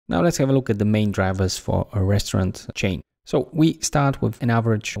Now let's have a look at the main drivers for a restaurant chain. So we start with an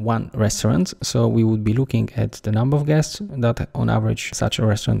average one restaurant. So we would be looking at the number of guests that on average such a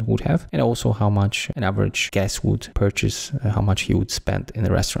restaurant would have, and also how much an average guest would purchase, how much he would spend in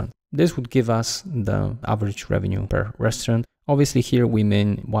the restaurant. This would give us the average revenue per restaurant. Obviously here we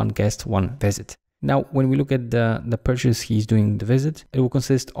mean one guest, one visit. Now, when we look at the purchase he's doing the visit, it will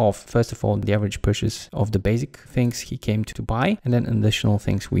consist of, first of all, the average purchase of the basic things he came to buy, and then additional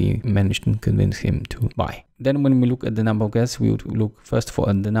things we managed to convince him to buy. Then when we look at the number of guests, we would look first of all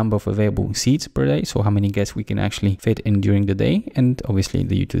at the number of available seats per day, so how many guests we can actually fit in during the day, and obviously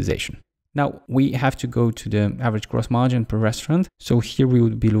the utilization. Now we have to go to the average gross margin per restaurant. So here we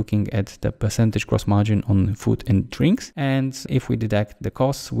would be looking at the percentage gross margin on food and drinks. And if we deduct the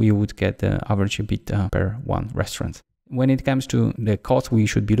costs, we would get the average EBITDA per one restaurant. When it comes to the costs we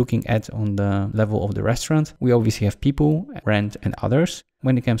should be looking at on the level of the restaurant, we obviously have people, rent, and others.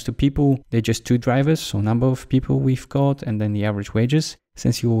 When it comes to people, they're just two drivers, so number of people we've got, and then the average wages.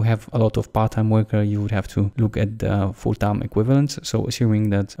 Since you have a lot of part-time worker, you would have to look at the full-time equivalents. So assuming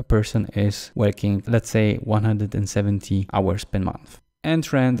that a person is working, let's say 170 hours per month.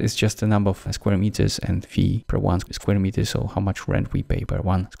 And rent is just the number of square meters and fee per 1 square meter. So how much rent we pay per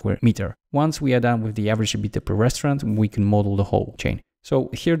 1 square meter. Once we are done with the average EBITDA per restaurant, we can model the whole chain. So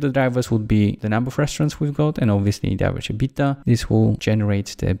here the drivers would be the number of restaurants we've got and obviously the average EBITDA. This will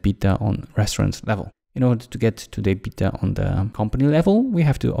generate the EBITDA on restaurant level. In order to get to the EBITDA on the company level, we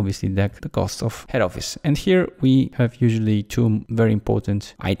have to obviously deduct the cost of head office. And here we have usually two very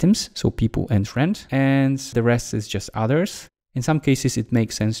important items, so people and rent, and the rest is just others. In some cases, it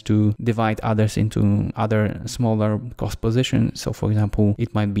makes sense to divide others into other smaller cost positions. So for example,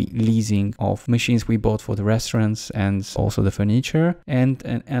 it might be leasing of machines we bought for the restaurants and also the furniture.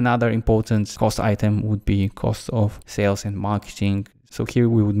 And another important cost item would be cost of sales and marketing. So here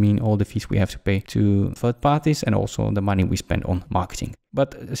we would mean all the fees we have to pay to third parties and also the money we spend on marketing.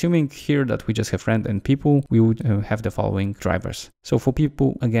 But assuming here that we just have rent and people, we would have the following drivers. So for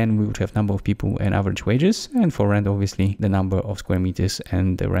people, again, we would have number of people and average wages. And for rent, obviously, the number of square meters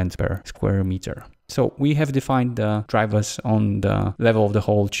and the rent per square meter. So we have defined the drivers on the level of the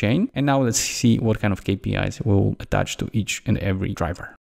whole chain. And now let's see what kind of KPIs we'll attach to each and every driver.